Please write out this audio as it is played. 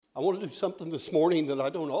I want to do something this morning that I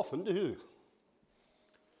don't often do.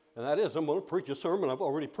 And that is, I'm going to preach a sermon I've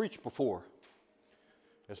already preached before.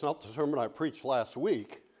 It's not the sermon I preached last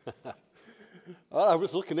week. I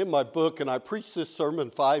was looking in my book, and I preached this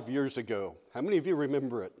sermon 5 years ago. How many of you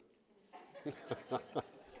remember it?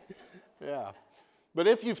 Yeah. But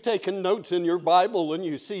if you've taken notes in your Bible and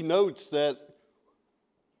you see notes that,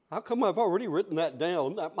 how come I've already written that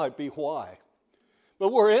down? That might be why.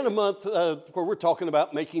 But we're in a month where we're talking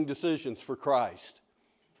about making decisions for Christ.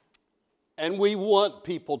 And we want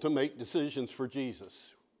people to make decisions for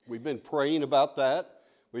Jesus. We've been praying about that.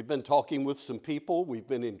 We've been talking with some people. We've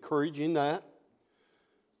been encouraging that.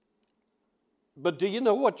 But do you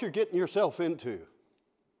know what you're getting yourself into?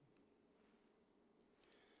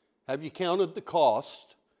 Have you counted the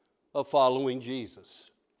cost of following Jesus?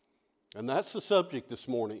 And that's the subject this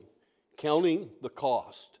morning, counting the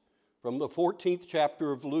cost. From the 14th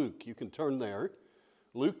chapter of Luke, you can turn there.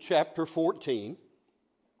 Luke chapter 14.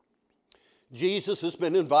 Jesus has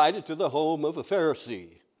been invited to the home of a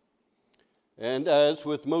Pharisee. And as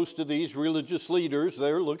with most of these religious leaders,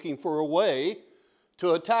 they're looking for a way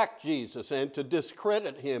to attack Jesus and to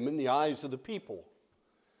discredit him in the eyes of the people.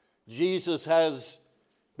 Jesus has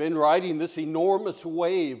been riding this enormous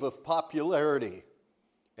wave of popularity,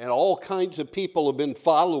 and all kinds of people have been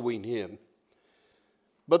following him.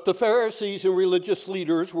 But the Pharisees and religious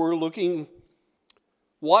leaders were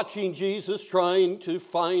watching Jesus, trying to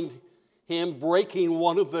find him breaking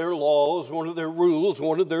one of their laws, one of their rules,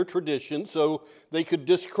 one of their traditions, so they could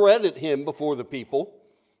discredit him before the people.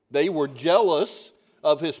 They were jealous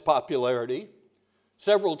of his popularity.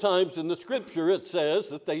 Several times in the scripture it says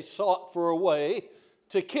that they sought for a way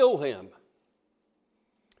to kill him.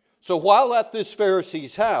 So while at this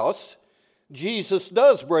Pharisee's house, Jesus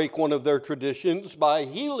does break one of their traditions by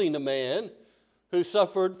healing a man who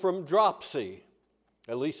suffered from dropsy.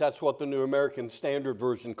 At least that's what the New American Standard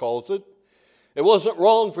Version calls it. It wasn't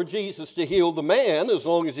wrong for Jesus to heal the man as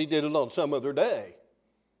long as he did it on some other day.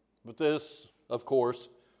 But this, of course,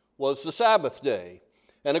 was the Sabbath day.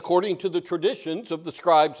 And according to the traditions of the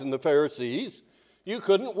scribes and the Pharisees, you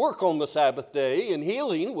couldn't work on the Sabbath day, and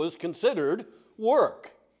healing was considered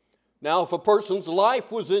work. Now, if a person's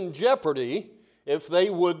life was in jeopardy, if they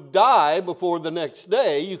would die before the next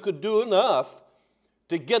day, you could do enough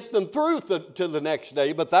to get them through to the next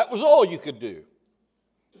day, but that was all you could do.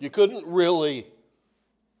 You couldn't really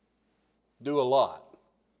do a lot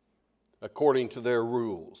according to their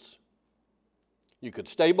rules. You could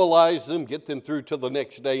stabilize them, get them through to the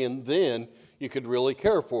next day, and then you could really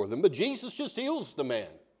care for them. But Jesus just heals the man,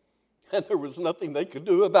 and there was nothing they could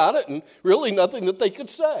do about it, and really nothing that they could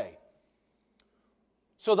say.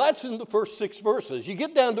 So that's in the first 6 verses. You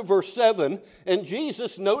get down to verse 7, and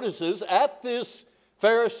Jesus notices at this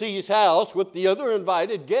Pharisee's house with the other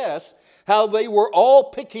invited guests how they were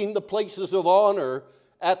all picking the places of honor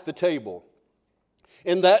at the table.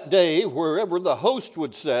 In that day, wherever the host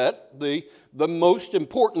would set, the most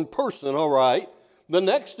important person, all right, the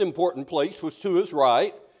next important place was to his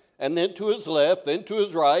right, and then to his left, then to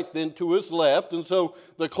his right, then to his left. And so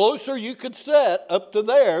the closer you could set up to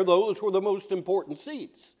there, those were the most important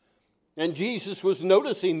seats. And Jesus was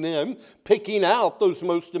noticing them picking out those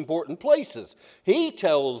most important places. He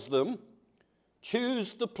tells them,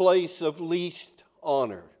 choose the place of least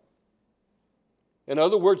honor. In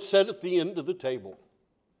other words, set at the end of the table.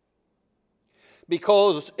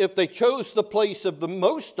 Because if they chose the place of the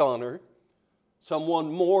most honor,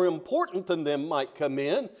 someone more important than them might come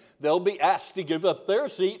in. They'll be asked to give up their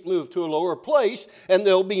seat, move to a lower place, and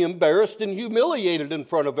they'll be embarrassed and humiliated in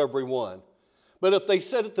front of everyone. But if they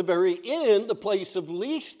sit at the very end, the place of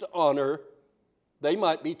least honor, they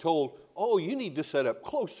might be told, oh, you need to sit up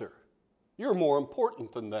closer. You're more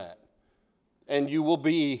important than that. And you will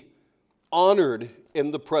be honored in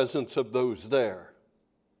the presence of those there.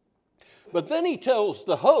 But then he tells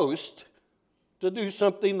the host to do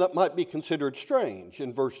something that might be considered strange.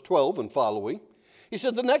 In verse 12 and following, he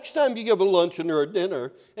said, the next time you give a luncheon or a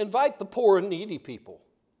dinner, invite the poor and needy people.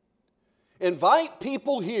 Invite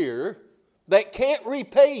people here that can't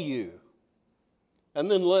repay you, and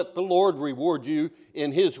then let the Lord reward you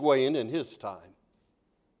in his way and in his time.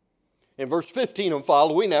 In verse 15 and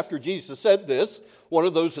following, after Jesus said this, one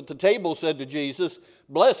of those at the table said to Jesus,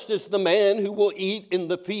 blessed is the man who will eat in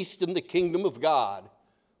the feast in the kingdom of God.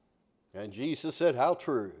 And Jesus said, how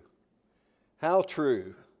true, how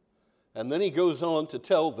true. And then he goes on to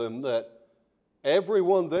tell them that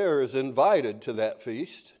everyone there is invited to that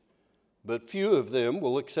feast, but few of them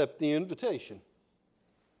will accept the invitation.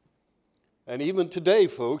 And even today,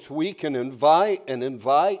 folks, we can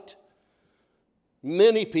invite,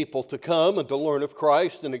 many people to come and to learn of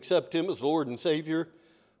Christ and accept Him as Lord and Savior,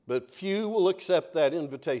 but few will accept that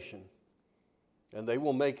invitation. And they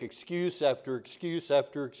will make excuse after excuse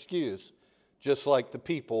after excuse, just like the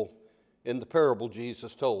people in the parable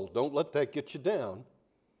Jesus told. Don't let that get you down.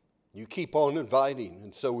 You keep on inviting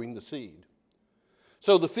and sowing the seed.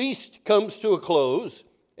 So the feast comes to a close,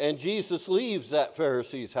 and Jesus leaves that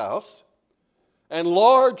Pharisee's house. And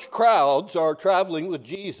large crowds are traveling with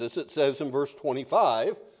Jesus, it says in verse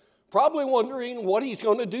 25, probably wondering what He's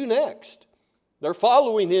going to do next. They're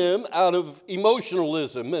following Him out of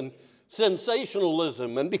emotionalism and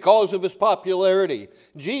sensationalism and because of His popularity.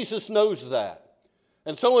 Jesus knows that.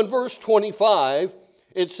 And so in verse 25,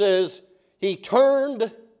 it says, He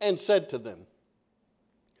turned and said to them.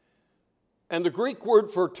 And the Greek word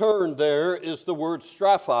for turn there is the word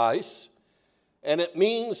straphais, and it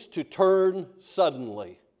means to turn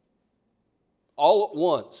suddenly, all at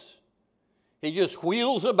once. He just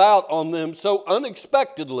wheels about on them so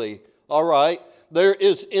unexpectedly, all right? There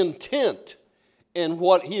is intent in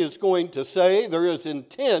what He is going to say. There is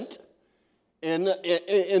intent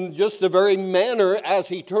in just the very manner as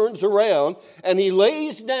He turns around, and He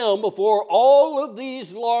lays down before all of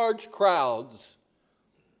these large crowds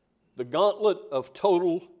the gauntlet of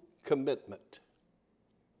total commitment.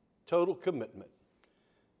 Total commitment.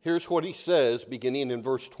 Here's what He says beginning in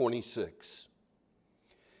verse 26.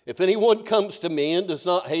 If anyone comes to me and does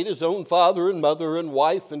not hate his own father and mother and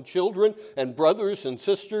wife and children and brothers and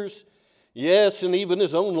sisters, yes, and even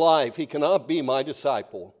his own life, he cannot be my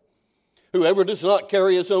disciple. Whoever does not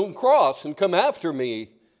carry his own cross and come after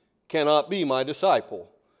me cannot be my disciple.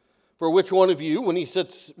 For which one of you, when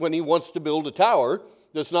he wants to build a tower,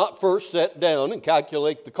 does not first sit down and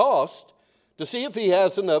calculate the cost to see if he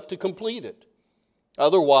has enough to complete it?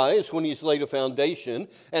 Otherwise, when he's laid a foundation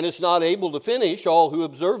and is not able to finish, all who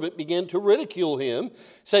observe it begin to ridicule him,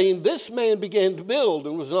 saying, "This man began to build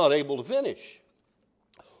and was not able to finish."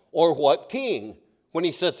 Or what king, when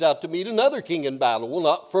he sets out to meet another king in battle, will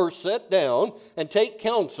not first sit down and take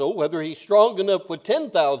counsel whether he's strong enough with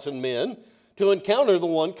 10,000 men to encounter the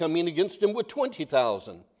one coming against him with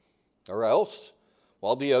 20,000? Or else,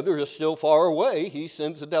 while the other is still far away, he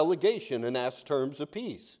sends a delegation and asks terms of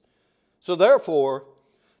peace. So therefore,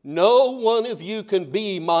 no one of you can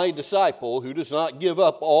be my disciple who does not give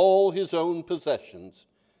up all his own possessions.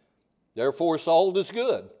 Therefore, salt is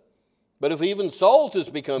good. But if even salt has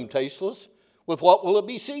become tasteless, with what will it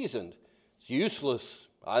be seasoned? It's useless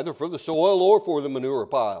either for the soil or for the manure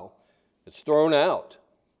pile. It's thrown out.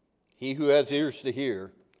 He who has ears to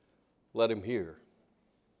hear, let him hear.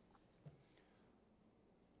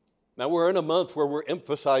 Now we're in a month where we're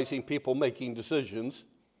emphasizing people making decisions,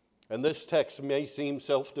 and this text may seem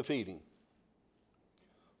self-defeating.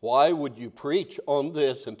 Why would you preach on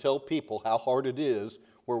this and tell people how hard it is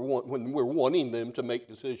when we're wanting them to make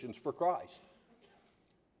decisions for Christ?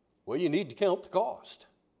 Well, you need to count the cost.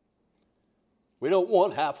 We don't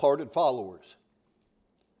want half-hearted followers.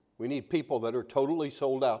 We need people that are totally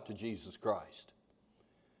sold out to Jesus Christ.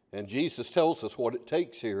 And Jesus tells us what it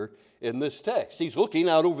takes here in this text. He's looking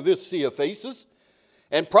out over this sea of faces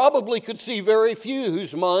and probably could see very few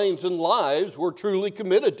whose minds and lives were truly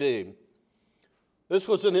committed to Him. This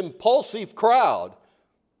was an impulsive crowd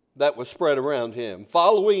that was spread around Him,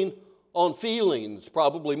 following on feelings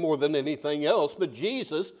probably more than anything else. But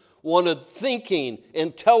Jesus wanted thinking,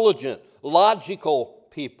 intelligent, logical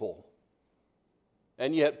people,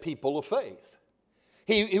 and yet people of faith.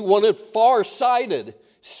 He wanted far-sighted,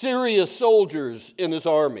 serious soldiers in His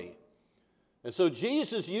army. And so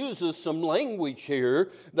Jesus uses some language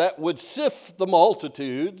here that would sift the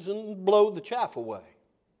multitudes and blow the chaff away.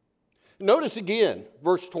 Notice again,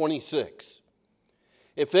 verse 26.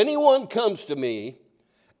 If anyone comes to me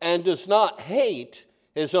and does not hate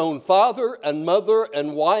his own father and mother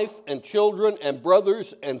and wife and children and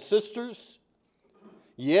brothers and sisters,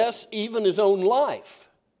 yes, even his own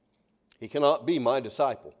life, he cannot be my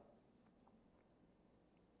disciple.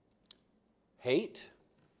 Hate,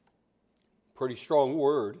 pretty strong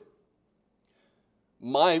word.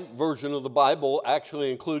 My version of the Bible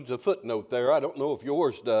actually includes a footnote there. I don't know if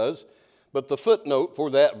yours does, but the footnote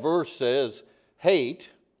for that verse says,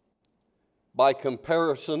 hate by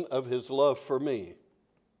comparison of his love for me.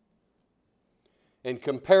 In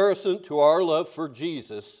comparison to our love for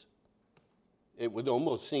Jesus, it would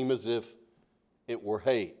almost seem as if it were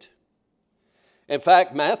hate. In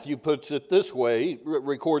fact, Matthew puts it this way,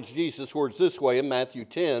 records Jesus' words this way in Matthew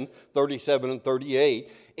 10, 37 and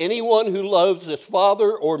 38. Anyone who loves his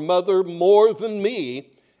father or mother more than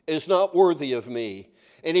me is not worthy of me.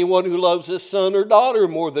 Anyone who loves his son or daughter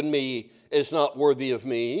more than me is not worthy of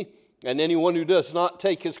me. And anyone who does not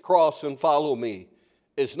take his cross and follow me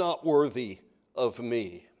is not worthy of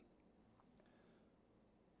me.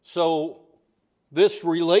 So this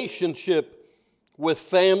relationship with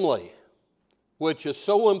family, which is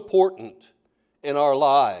so important in our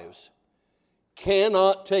lives,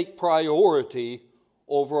 cannot take priority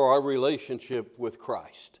over our relationship with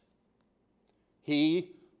Christ. He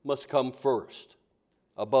must come first,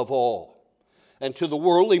 above all. And to the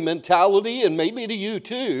worldly mentality, and maybe to you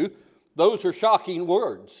too, those are shocking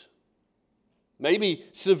words. Maybe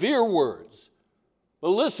severe words. But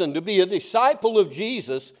listen, to be a disciple of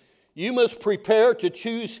Jesus, you must prepare to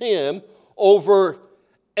choose Him over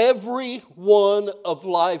every one of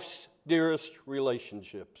life's dearest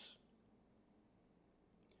relationships.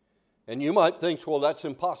 And you might think, well, that's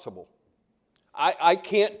impossible. I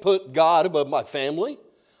can't put God above my family.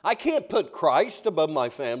 I can't put Christ above my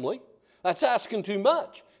family. That's asking too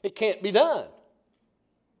much. It can't be done.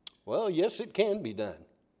 Well, yes, it can be done.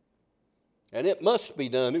 And it must be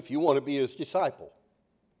done if you want to be His disciple.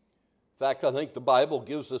 In fact, I think the Bible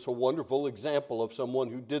gives us a wonderful example of someone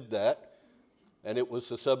who did that. And it was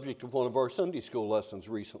the subject of one of our Sunday school lessons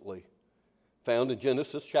recently, found in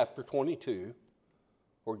Genesis chapter 22,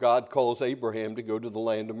 where God calls Abraham to go to the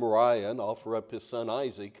land of Moriah and offer up his son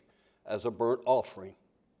Isaac as a burnt offering.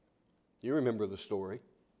 You remember the story.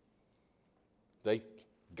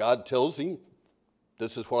 God tells him,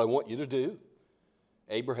 this is what I want you to do.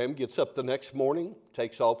 Abraham gets up the next morning,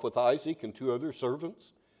 takes off with Isaac and 2 other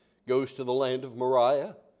servants, goes to the land of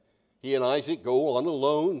Moriah. He and Isaac go on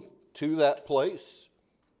alone to that place.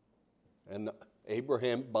 And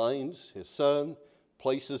Abraham binds his son,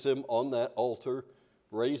 places him on that altar,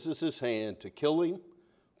 raises his hand to kill him,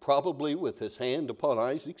 probably with his hand upon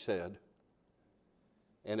Isaac's head.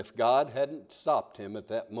 And if God hadn't stopped him at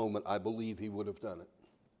that moment, I believe he would have done it.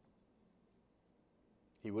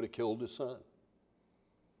 He would have killed his son.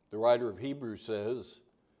 The writer of Hebrews says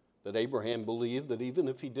that Abraham believed that even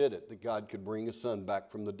if he did it, that God could bring his son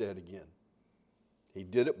back from the dead again. He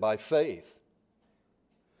did it by faith.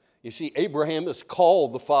 You see, Abraham is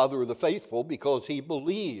called the father of the faithful because he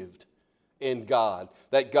believed in God,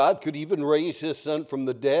 that God could even raise his son from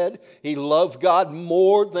the dead. He loved God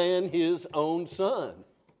more than his own son.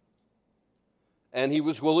 And he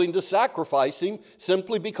was willing to sacrifice him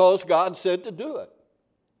simply because God said to do it.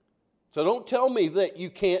 So don't tell me that you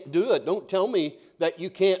can't do it. Don't tell me that you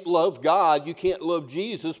can't love God, you can't love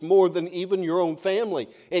Jesus more than even your own family.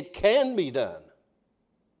 It can be done.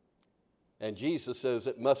 And Jesus says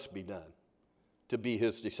it must be done to be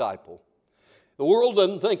His disciple. The world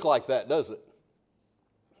doesn't think like that, does it?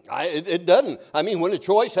 It doesn't. I mean, when a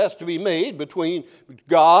choice has to be made between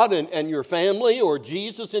God and your family, or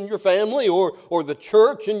Jesus and your family, or the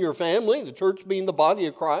church and your family, the church being the body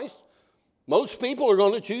of Christ, most people are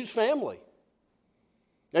going to choose family.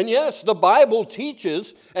 And yes, the Bible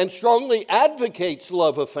teaches and strongly advocates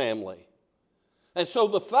love of family. And so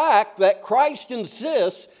the fact that Christ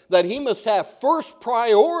insists that He must have first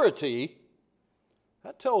priority,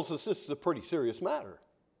 that tells us this is a pretty serious matter.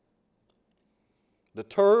 The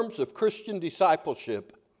terms of Christian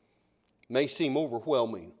discipleship may seem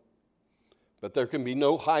overwhelming, but there can be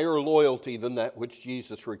no higher loyalty than that which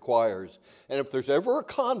Jesus requires. And if there's ever a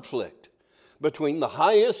conflict between the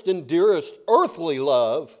highest and dearest earthly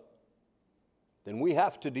love, then we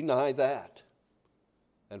have to deny that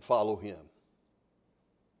and follow Him.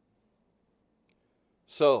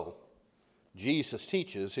 So, Jesus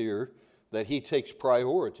teaches here that He takes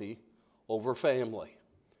priority over family.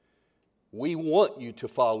 We want you to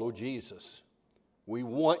follow Jesus. We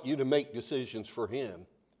want you to make decisions for Him.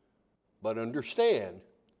 But understand,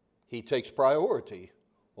 He takes priority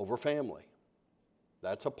over family.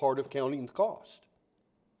 That's a part of counting the cost.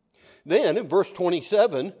 Then in verse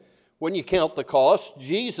 27, when you count the cost,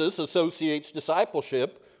 Jesus associates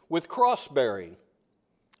discipleship with cross-bearing.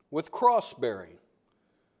 With cross-bearing.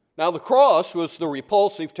 Now, the cross was the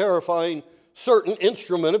repulsive, terrifying, certain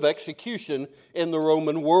instrument of execution in the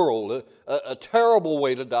Roman world, a terrible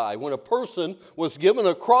way to die. When a person was given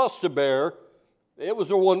a cross to bear, it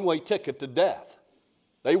was a one-way ticket to death.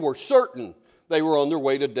 They were certain they were on their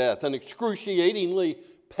way to death, an excruciatingly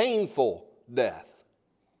painful death.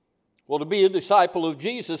 Well, to be a disciple of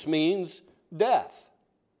Jesus means death.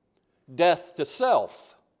 Death to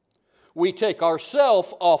self. We take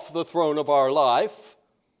ourself off the throne of our life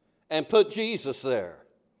and put Jesus there.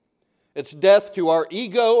 It's death to our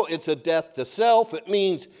ego. It's a death to self. It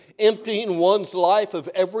means emptying one's life of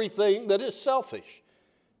everything that is selfish,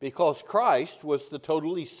 because Christ was the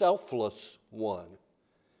totally selfless one.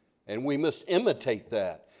 And we must imitate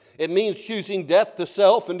that. It means choosing death to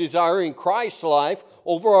self and desiring Christ's life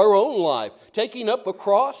over our own life. Taking up a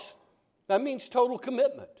cross, that means total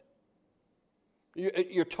commitment.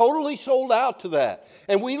 You're totally sold out to that.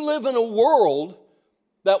 And we live in a world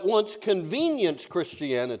that wants convenience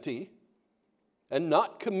Christianity and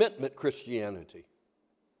not commitment Christianity.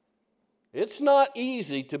 It's not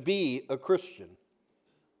easy to be a Christian.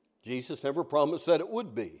 Jesus never promised that it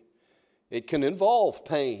would be. It can involve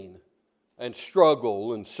pain and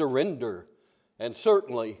struggle and surrender and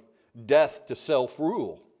certainly death to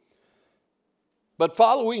self-rule. But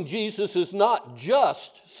following Jesus is not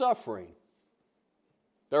just suffering.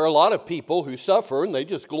 There are a lot of people who suffer and they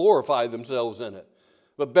just glorify themselves in it.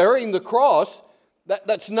 But bearing the cross,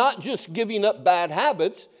 that's not just giving up bad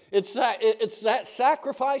habits, it's that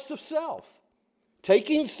sacrifice of self.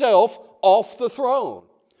 Taking self off the throne.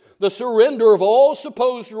 The surrender of all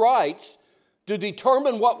supposed rights to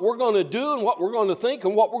determine what we're going to do and what we're going to think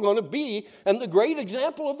and what we're going to be. And the great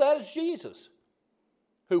example of that is Jesus,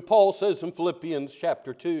 who Paul says in Philippians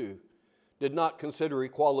chapter 2, did not consider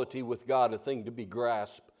equality with God a thing to be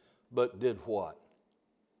grasped, but did what?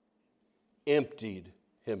 Emptied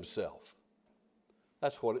himself.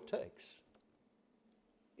 That's what it takes.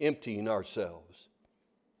 Emptying ourselves.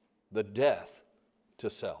 The death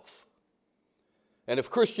to self. And if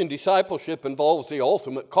Christian discipleship involves the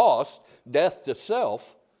ultimate cost, death to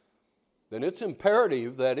self, then it's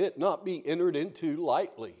imperative that it not be entered into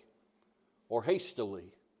lightly or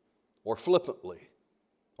hastily or flippantly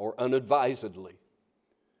or unadvisedly.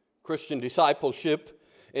 Christian discipleship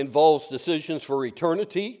involves decisions for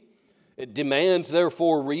eternity. It demands,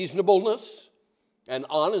 therefore, reasonableness and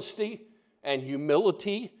honesty and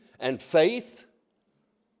humility and faith.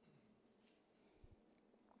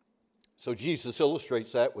 So Jesus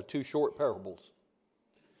illustrates that with two short parables.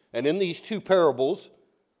 And in these two parables,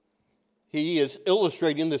 he is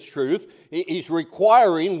illustrating this truth. He's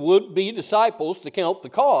requiring would-be disciples to count the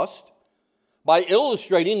cost by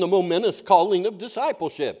illustrating the momentous calling of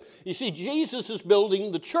discipleship. You see, Jesus is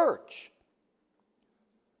building the church,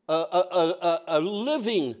 a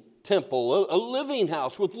living temple, a living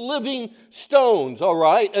house with living stones, all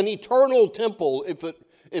right? An eternal temple,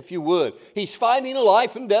 if you would. He's fighting a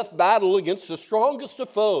life and death battle against the strongest of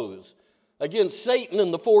foes, against Satan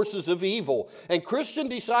and the forces of evil. And Christian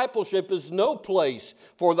discipleship is no place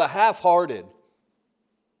for the half-hearted.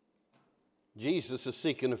 Jesus is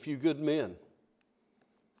seeking a few good men.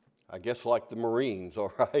 I guess like the Marines,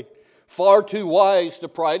 all right? Far too wise to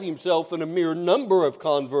pride himself in a mere number of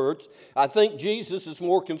converts. I think Jesus is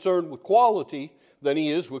more concerned with quality than he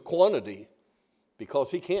is with quantity,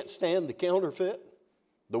 because he can't stand the counterfeit,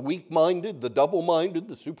 the weak-minded, the double-minded,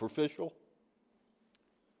 the superficial.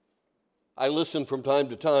 I listen from time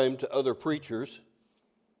to time to other preachers,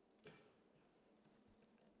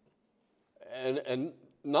 and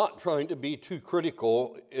not trying to be too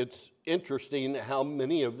critical, it's interesting how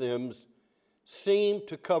many of them seem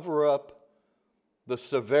to cover up the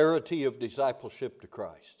severity of discipleship to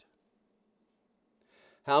Christ.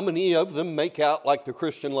 How many of them make out like the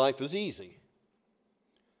Christian life is easy?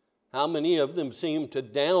 How many of them seem to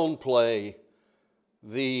downplay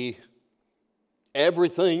the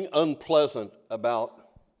everything unpleasant about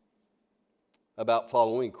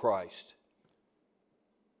following Christ?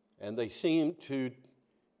 And they seem to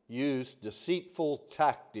use deceitful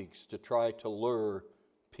tactics to try to lure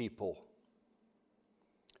people.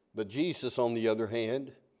 But Jesus, on the other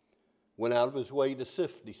hand, went out of his way to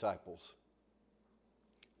sift disciples.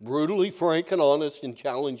 Brutally frank and honest in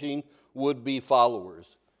challenging would-be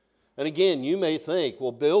followers. And again, you may think,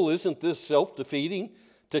 well, Bill, isn't this self-defeating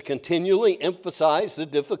to continually emphasize the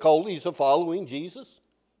difficulties of following Jesus?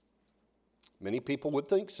 Many people would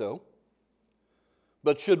think so.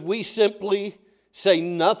 But should we simply say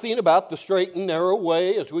nothing about the straight and narrow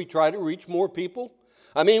way as we try to reach more people?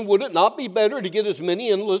 I mean, would it not be better to get as many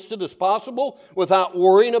enlisted as possible without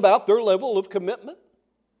worrying about their level of commitment?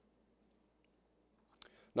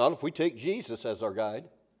 Not if we take Jesus as our guide.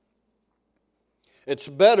 It's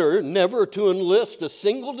better never to enlist a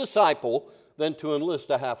single disciple than to enlist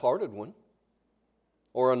a half-hearted one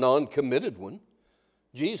or a non-committed one.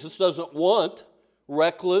 Jesus doesn't want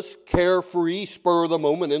reckless, carefree,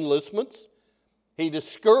 spur-of-the-moment enlistments. He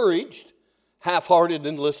discouraged half-hearted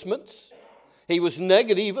enlistments. He was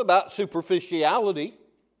negative about superficiality.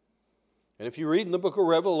 And if you read in the book of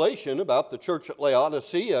Revelation about the church at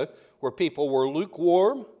Laodicea, where people were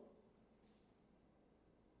lukewarm,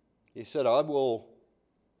 he said, I will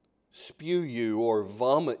spew you or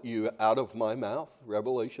vomit you out of my mouth,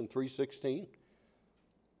 Revelation 3:16.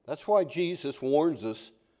 That's why Jesus warns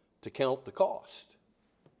us to count the cost.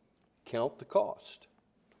 Count the cost.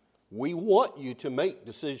 We want you to make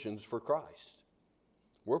decisions for Christ.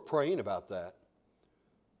 We're praying about that.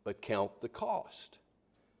 But count the cost.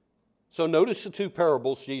 So notice the two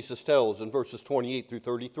parables Jesus tells in verses 28 through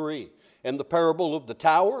 33. And the parable of the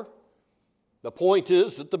tower, the point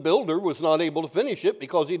is that the builder was not able to finish it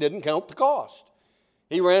because he didn't count the cost.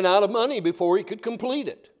 He ran out of money before he could complete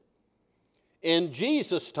it. In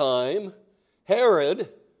Jesus' time, Herod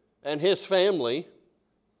and his family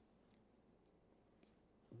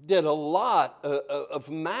did a lot of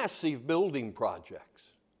massive building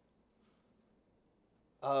projects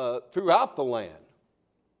throughout the land.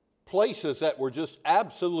 Places that were just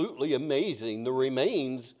absolutely amazing. The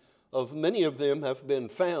remains of many of them have been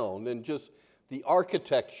found, and just the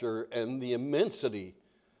architecture and the immensity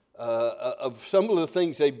of some of the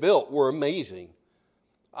things they built were amazing.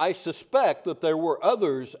 I suspect that there were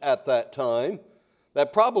others at that time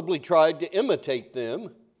that probably tried to imitate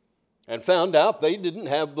them and found out they didn't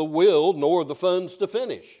have the will nor the funds to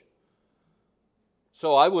finish.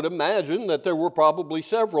 So I would imagine that there were probably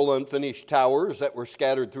several unfinished towers that were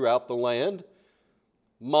scattered throughout the land,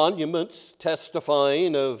 monuments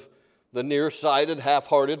testifying of the nearsighted,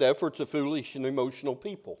 half-hearted efforts of foolish and emotional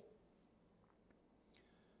people.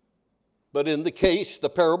 But in the case, the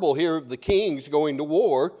parable here of the kings going to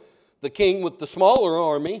war, the king with the smaller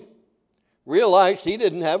army realized he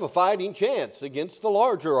didn't have a fighting chance against the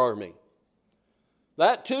larger army.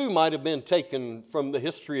 That too might have been taken from the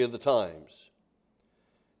history of the times.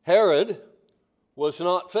 Herod was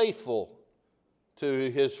not faithful to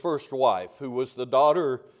his first wife, who was the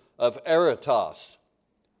daughter of Aretas.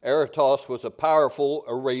 Aretas was a powerful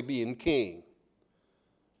Arabian king.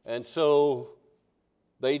 And so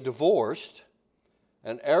they divorced,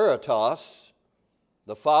 and Aretas,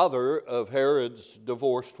 the father of Herod's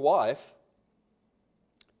divorced wife,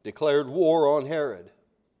 declared war on Herod.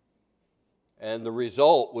 And the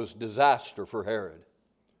result was disaster for Herod.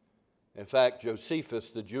 In fact,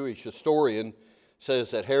 Josephus, the Jewish historian,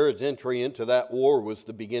 says that Herod's entry into that war was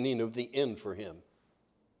the beginning of the end for him.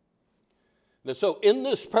 And so in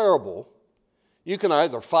this parable, you can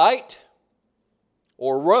either fight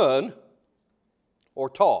or run or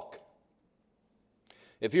talk.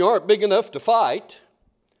 If you aren't big enough to fight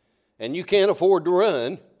and you can't afford to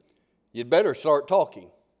run, you'd better start talking.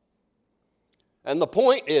 And the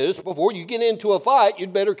point is, before you get into a fight,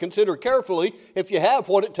 you'd better consider carefully if you have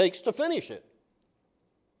what it takes to finish it.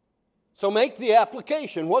 So make the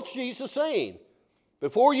application. What's Jesus saying?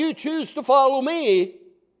 Before you choose to follow me,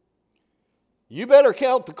 you better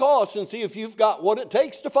count the cost and see if you've got what it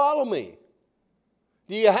takes to follow me.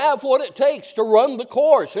 Do you have what it takes to run the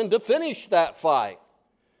course and to finish that fight?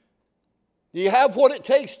 Do you have what it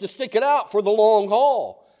takes to stick it out for the long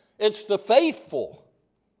haul? It's the faithful,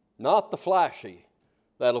 not the flashy,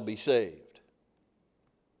 that'll be saved.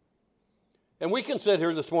 And we can sit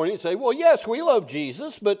here this morning and say, well, yes, we love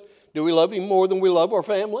Jesus, but do we love him more than we love our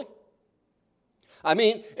family? I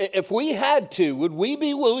mean, if we had to, would we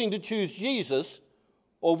be willing to choose Jesus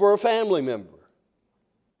over a family member?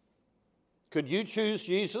 Could you choose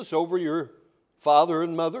Jesus over your father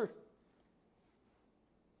and mother?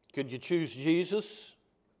 Could you choose Jesus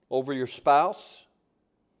over your spouse?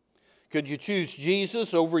 Could you choose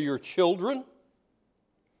Jesus over your children?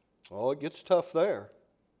 Oh, it gets tough there.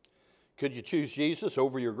 Could you choose Jesus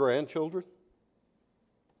over your grandchildren?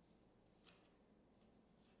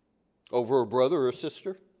 Over a brother or a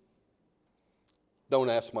sister? Don't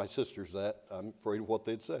ask my sisters that. I'm afraid of what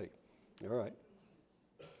they'd say. All right.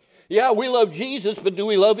 Yeah, we love Jesus, but do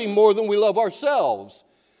we love him more than we love ourselves?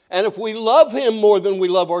 And if we love him more than we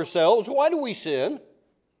love ourselves, why do we sin?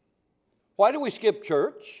 Why do we skip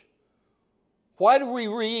church? Why do we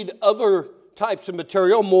read other types of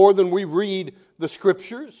material more than we read the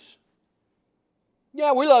scriptures?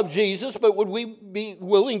 Yeah, we love Jesus, but would we be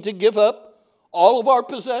willing to give up all of our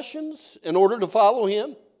possessions in order to follow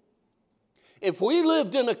him? If we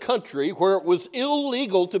lived in a country where it was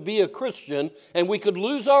illegal to be a Christian and we could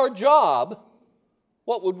lose our job,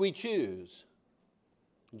 what would we choose?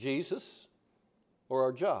 Jesus or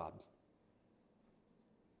our job?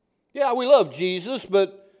 Yeah, we love Jesus,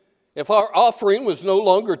 but if our offering was no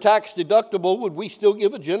longer tax deductible, would we still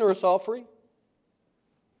give a generous offering?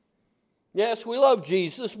 Yes, we love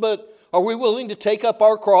Jesus, but are we willing to take up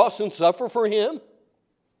our cross and suffer for him?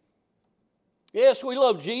 Yes, we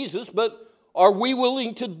love Jesus, but are we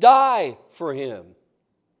willing to die for him?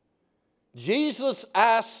 Jesus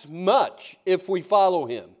asks much if we follow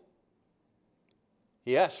him.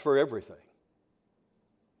 He asks for everything.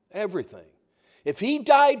 Everything. If he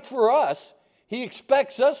died for us, he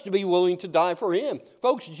expects us to be willing to die for him.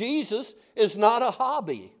 Folks, Jesus is not a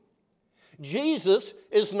hobby. Jesus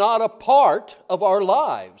is not a part of our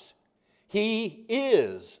lives. He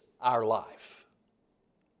is our life.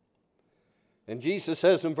 And Jesus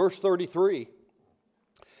says in verse 33,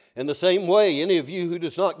 in the same way, any of you who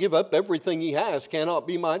does not give up everything he has cannot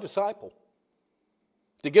be my disciple.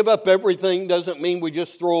 To give up everything doesn't mean we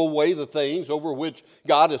just throw away the things over which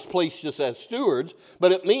God has placed us as stewards,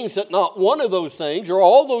 but it means that not one of those things or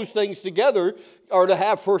all those things together are to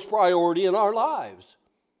have first priority in our lives.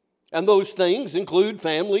 And those things include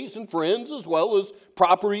families and friends as well as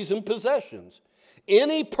properties and possessions.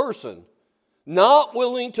 Any person not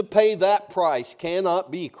willing to pay that price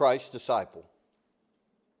cannot be Christ's disciple.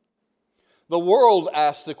 The world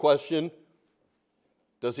asks the question,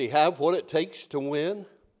 does he have what it takes to win?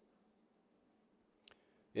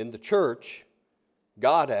 In the church,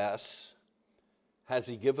 God asks, has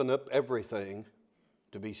he given up everything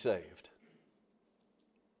to be saved?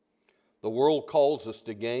 The world calls us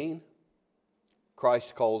to gain.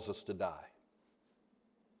 Christ calls us to die.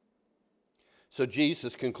 So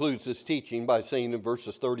Jesus concludes this teaching by saying in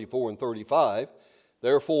verses 34 and 35,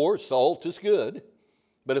 therefore, salt is good,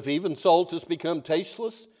 but if even salt has become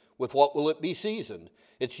tasteless, with what will it be seasoned?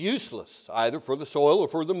 It's useless, either for the soil or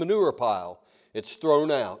for the manure pile. It's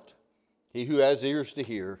thrown out. He who has ears to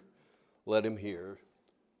hear, let him hear.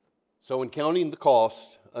 So in counting the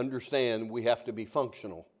cost, understand we have to be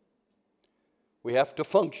functional. We have to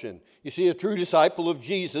function. You see, a true disciple of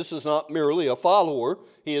Jesus is not merely a follower.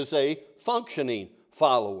 He is a functioning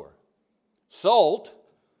follower. Salt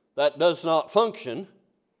that does not function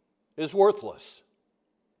is worthless.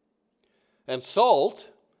 And salt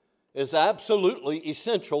is absolutely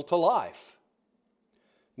essential to life.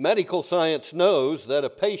 Medical science knows that a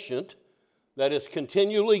patient that is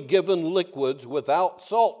continually given liquids without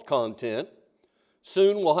salt content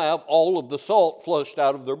soon will have all of the salt flushed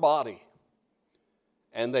out of their body.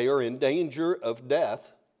 And they are in danger of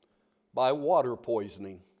death by water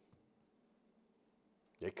poisoning.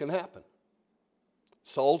 It can happen.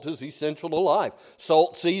 Salt is essential to life.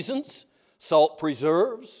 Salt seasons, salt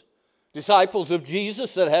preserves. Disciples of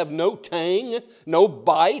Jesus that have no tang, no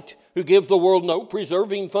bite, who give the world no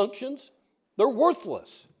preserving functions, they're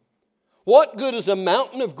worthless. What good is a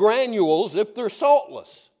mountain of granules if they're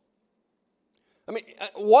saltless? I mean,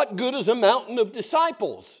 what good is a mountain of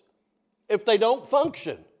disciples if they don't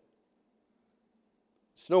function?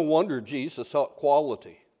 It's no wonder Jesus sought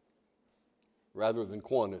quality rather than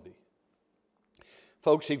quantity.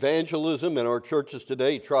 Folks, evangelism in our churches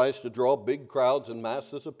today tries to draw big crowds and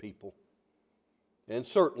masses of people. And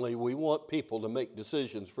certainly we want people to make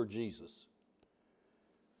decisions for Jesus.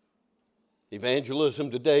 Evangelism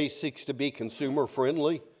today seeks to be consumer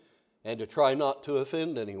friendly and to try not to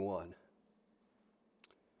offend anyone.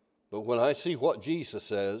 But when I see what Jesus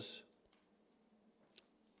says,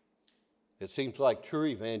 it seems like true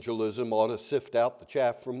evangelism ought to sift out the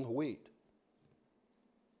chaff from the wheat.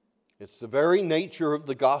 It's the very nature of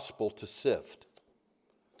the gospel to sift.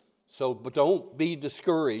 So but don't be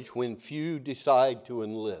discouraged when few decide to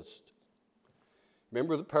enlist.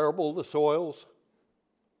 Remember the parable of the soils?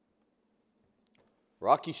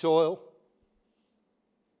 Rocky soil,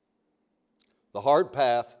 the hard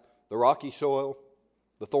path, the rocky soil,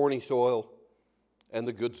 the thorny soil, and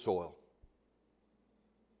the good soil.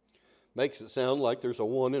 Makes it sound like there's a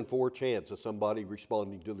 1 in 4 chance of somebody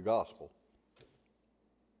responding to the gospel.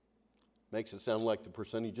 Makes it sound like the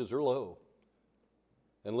percentages are low.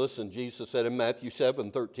 And listen, Jesus said in Matthew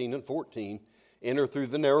 7, 13 and 14, enter through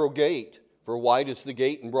the narrow gate, for wide is the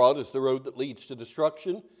gate and broad is the road that leads to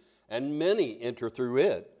destruction, and many enter through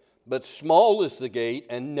it. But small is the gate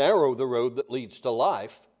and narrow the road that leads to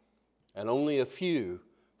life, and only a few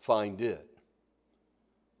find it.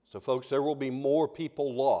 So folks, there will be more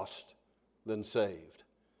people lost than saved.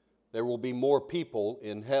 There will be more people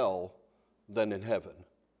in hell than in heaven.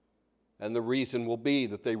 And the reason will be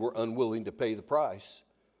that they were unwilling to pay the price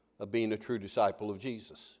of being a true disciple of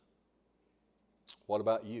Jesus. What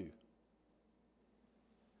about you?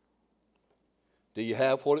 Do you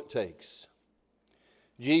have what it takes?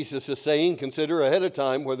 Jesus is saying, consider ahead of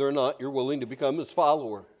time whether or not you're willing to become his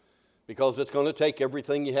follower, because it's going to take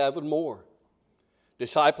everything you have and more.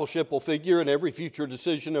 Discipleship will figure in every future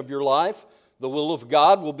decision of your life. The will of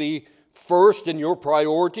God will be first in your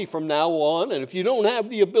priority from now on. And if you don't have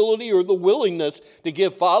the ability or the willingness to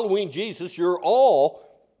give following Jesus your all,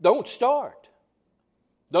 don't start.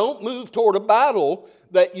 Don't move toward a battle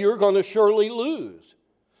that you're going to surely lose.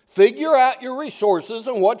 Figure out your resources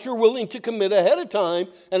and what you're willing to commit ahead of time.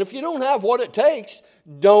 And if you don't have what it takes,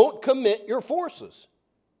 don't commit your forces.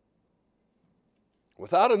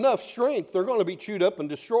 Without enough strength, they're going to be chewed up and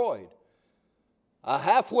destroyed. A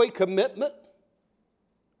halfway commitment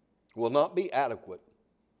will not be adequate.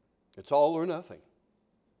 It's all or nothing.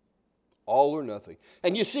 All or nothing.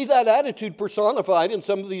 And you see that attitude personified in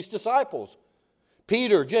some of these disciples.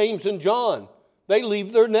 Peter, James, and John, they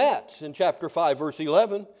leave their nets in chapter 5, verse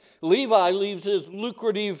 11. Levi leaves his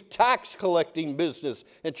lucrative tax collecting business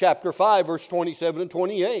in chapter 5, verse 27 and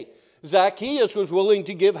 28. Zacchaeus was willing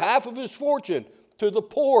to give half of his fortune to the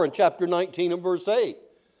poor in chapter 19 and verse 8.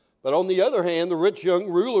 But on the other hand, the rich young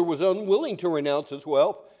ruler was unwilling to renounce his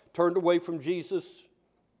wealth, turned away from Jesus,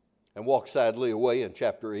 and walked sadly away in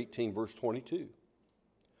chapter 18, verse 22.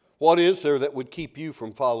 What is there that would keep you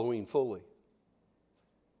from following fully?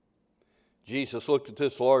 Jesus looked at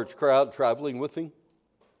this large crowd traveling with him.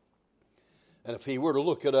 And if he were to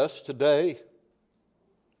look at us today,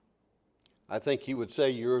 I think he would say,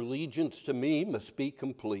 your allegiance to me must be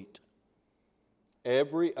complete.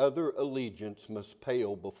 Every other allegiance must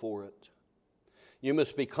pale before it. You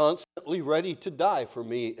must be constantly ready to die for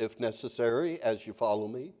me if necessary as you follow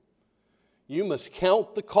me. You must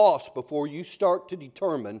count the cost before you start to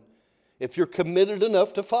determine if you're committed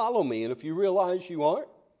enough to follow me. And if you realize you aren't,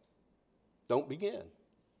 don't begin.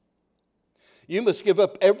 You must give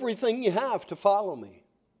up everything you have to follow me.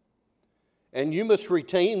 And you must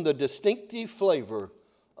retain the distinctive flavor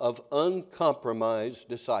of uncompromised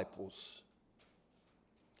disciples.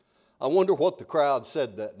 I wonder what the crowd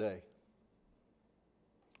said that day.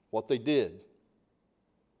 What they did.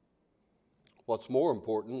 What's more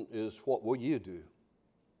important is what will you do?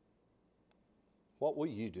 What will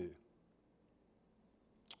you do?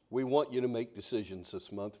 We want you to make decisions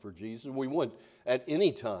this month for Jesus. We want at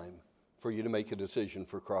any time for you to make a decision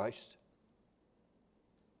for Christ.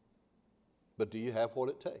 But do you have what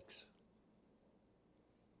it takes?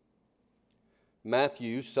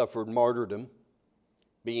 Matthew suffered martyrdom,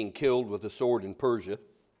 being killed with a sword in Persia.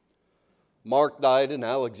 Mark died in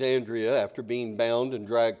Alexandria after being bound and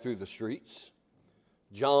dragged through the streets.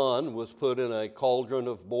 John was put in a cauldron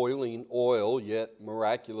of boiling oil, yet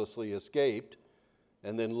miraculously escaped,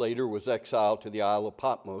 and then later was exiled to the Isle of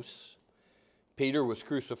Patmos. Peter was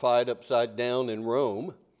crucified upside down in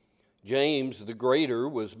Rome. James the Greater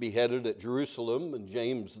was beheaded at Jerusalem, and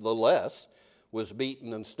James the Less was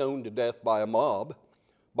beaten and stoned to death by a mob.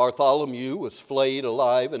 Bartholomew was flayed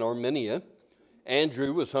alive in Armenia.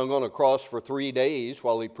 Andrew was hung on a cross for 3 days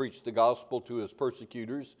while he preached the gospel to his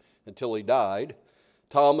persecutors until he died.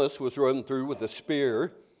 Thomas was run through with a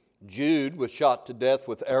spear. Jude was shot to death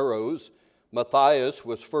with arrows. Matthias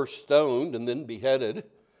was first stoned and then beheaded.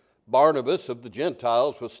 Barnabas of the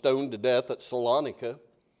Gentiles was stoned to death at Salonica.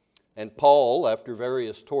 And Paul, after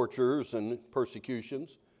various tortures and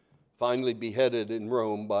persecutions, finally beheaded in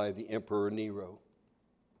Rome by the Emperor Nero.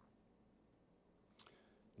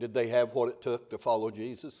 Did they have what it took to follow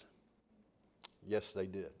Jesus? Yes, they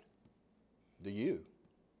did. Do you?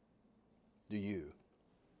 Do you?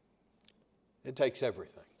 It takes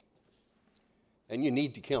everything. And you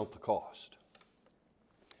need to count the cost.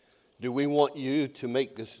 Do we want you to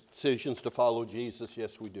make decisions to follow Jesus?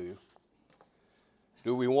 Yes, we do.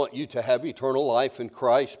 Do we want you to have eternal life in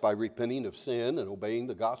Christ by repenting of sin and obeying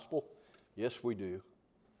the gospel? Yes, we do.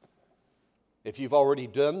 If you've already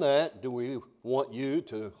done that, do we want you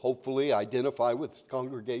to hopefully identify with this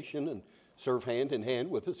congregation and serve hand in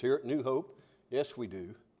hand with us here at New Hope? Yes, we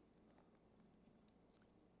do.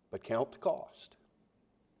 But count the cost.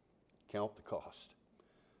 Count the cost.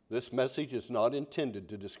 This message is not intended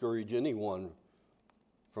to discourage anyone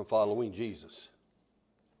from following Jesus.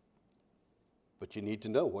 But you need to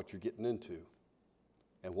know what you're getting into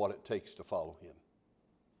and what it takes to follow him.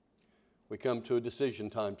 We come to a decision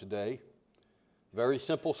time today. Very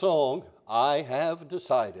simple song. I have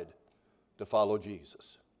decided to follow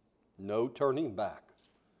Jesus. No turning back.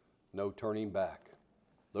 No turning back.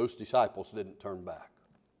 Those disciples didn't turn back.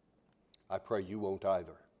 I pray you won't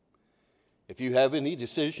either. If you have any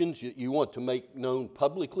decisions you want to make known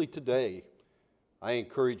publicly today, I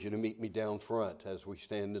encourage you to meet me down front as we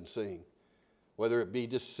stand and sing. Whether it be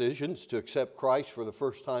decisions to accept Christ for the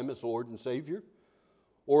first time as Lord and Savior,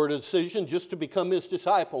 or a decision just to become his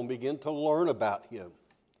disciple and begin to learn about him.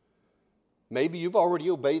 Maybe you've already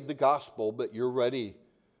obeyed the gospel, but you're ready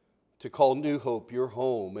to call New Hope your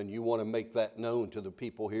home, and you want to make that known to the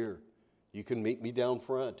people here. You can meet me down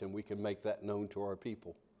front, and we can make that known to our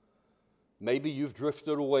people. Maybe you've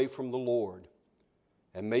drifted away from the Lord,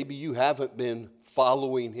 and maybe you haven't been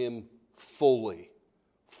following him fully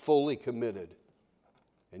committed,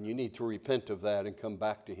 and you need to repent of that and come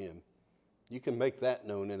back to him. You can make that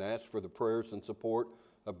known and ask for the prayers and support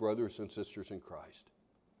of brothers and sisters in Christ.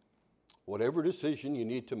 Whatever decision you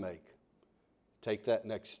need to make, take that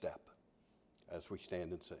next step. as we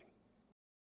stand and sing.